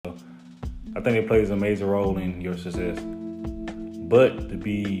I think it plays a major role in your success. But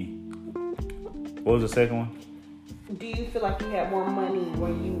what was the second one? Do you feel like you had more money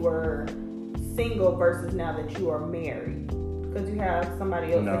when you were single versus now that you are married? Because you have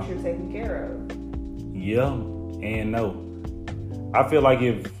somebody else that you're taking care of. Yeah and no. I feel like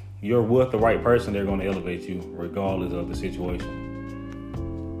if you're with the right person, they're going to elevate you regardless of the situation.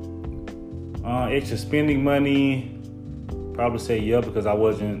 Extra spending money, probably say yeah, because I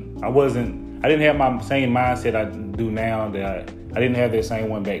didn't have my same mindset I do now. That I didn't have that same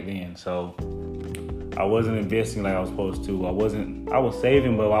one back then. So I wasn't investing like I was supposed to. I was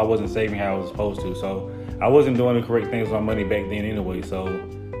saving, but I wasn't saving how I was supposed to. So I wasn't doing the correct things with my money back then anyway. So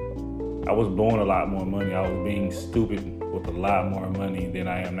I was blowing a lot more money. I was being stupid with a lot more money than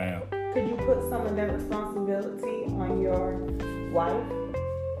I am now. Could you put some of that responsibility on your wife?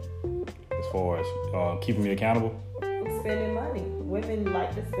 As far as keeping me accountable? Spending money. Women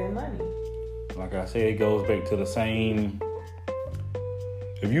like to spend money. Like I said, it goes back to the same.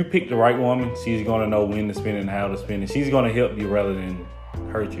 If you pick the right woman, she's going to know when to spend and how to spend it. She's going to help you rather than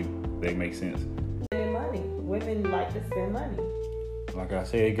hurt you. If that makes sense. Spending money. Women like to spend money. Like I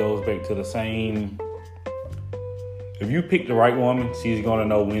said, it goes back to the same. If you pick the right woman, she's going to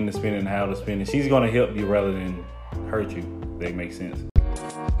know when to spend and how to spend it. She's going to help you rather than hurt you. If that makes sense.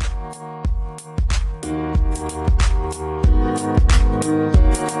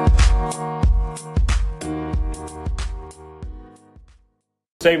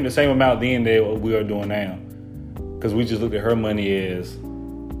 Saving the same amount then that we are doing now, because we just looked at her money as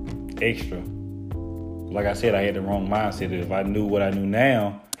extra. Like I said, I had the wrong mindset. If I knew what I knew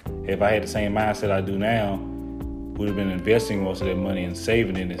now, if I had the same mindset I do now, would have been investing most of that money and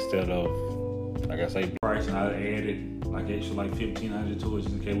saving it instead of, like I say, price. And I added like extra like $1,500 to it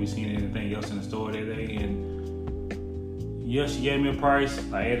just in case we seen anything else in the store that day. And yeah, she gave me a price.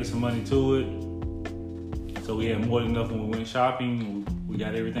 I added some money to it, so we had more than enough when we went shopping. We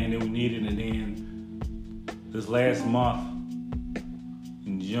got everything that we needed, and then this last month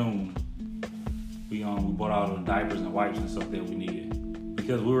in June, we bought all the diapers and wipes and stuff that we needed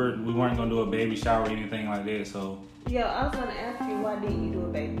because we weren't gonna do a baby shower or anything like that. So yeah, I was gonna ask you, why didn't you do a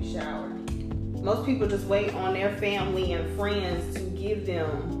baby shower? Most people just wait on their family and friends to give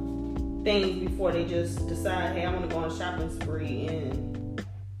them things before they just decide, hey, I want to go on a shopping spree. And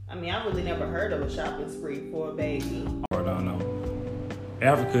I mean, I really never heard of a shopping spree for a baby. Cardano.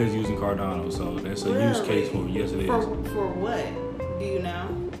 Africa is using Cardano, so that's a use case for it. Yes, it is. For what? Do you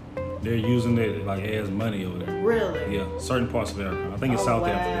know? They're using it like as money over there. Really? Yeah, certain parts of Africa. I think it's South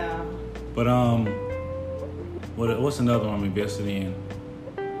Africa. But what's another one I'm invested in?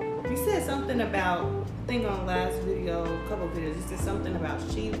 You said something about, I think on the last video, a couple of videos, you said something about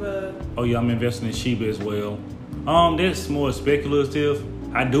Shiba. Oh yeah, I'm investing in Shiba as well. That's more speculative.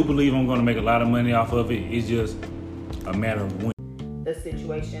 I do believe I'm going to make a lot of money off of it. It's just a matter of when. The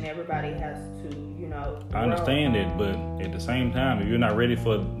situation, everybody has to, I understand that, but at the same time, if you're not ready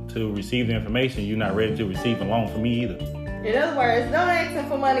to receive the information, you're not ready to receive a loan from me either. In other words, don't ask him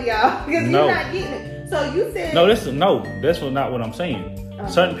for money, y'all, because you're not getting it. So you said that's not what I'm saying.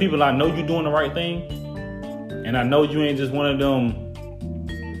 Certain people, I know you're doing the right thing, and I know you ain't just one of them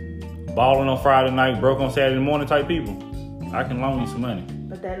balling on Friday night, broke on Saturday morning type people. I can loan you some money.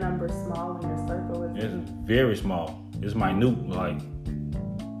 But that number's small in your circle, isn't it? It's very small. It's minute, like.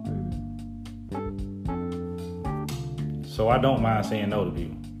 So I don't mind saying no to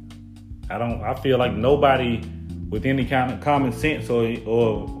people. I feel like nobody with any kind of common sense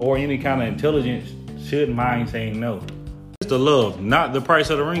or any kind of intelligence should mind saying no. It's the love, not the price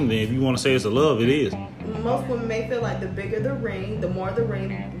of the ring. Then if you want to say it's the love, it is. Most women may feel like the bigger the ring, the more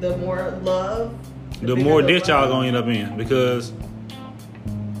love. The more debt y'all gonna end up in, because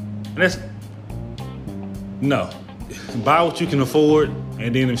no. Buy what you can afford,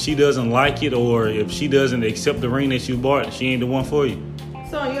 and then if she doesn't like it or if she doesn't accept the ring that you bought, she ain't the one for you.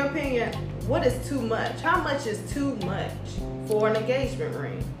 So in your opinion, what is too much? How much is too much for an engagement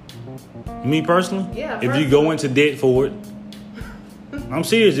ring? Me personally? Yeah. If you go into debt for it, I'm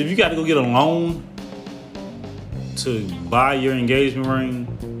serious. If you got to go get a loan to buy your engagement ring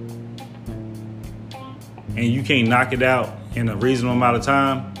and you can't knock it out in a reasonable amount of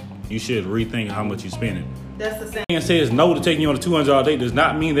time, you should rethink how much you're spending. That's the same. Man says no to taking you on a $200 date does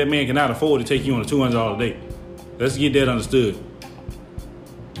not mean that man cannot afford to take you on a $200 date. Let's get that understood.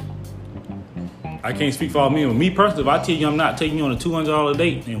 I can't speak for all men, but me personally, if I tell you I'm not taking you on a $200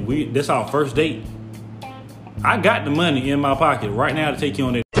 date and that's our first date, I got the money in my pocket right now to take you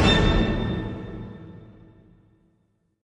on that.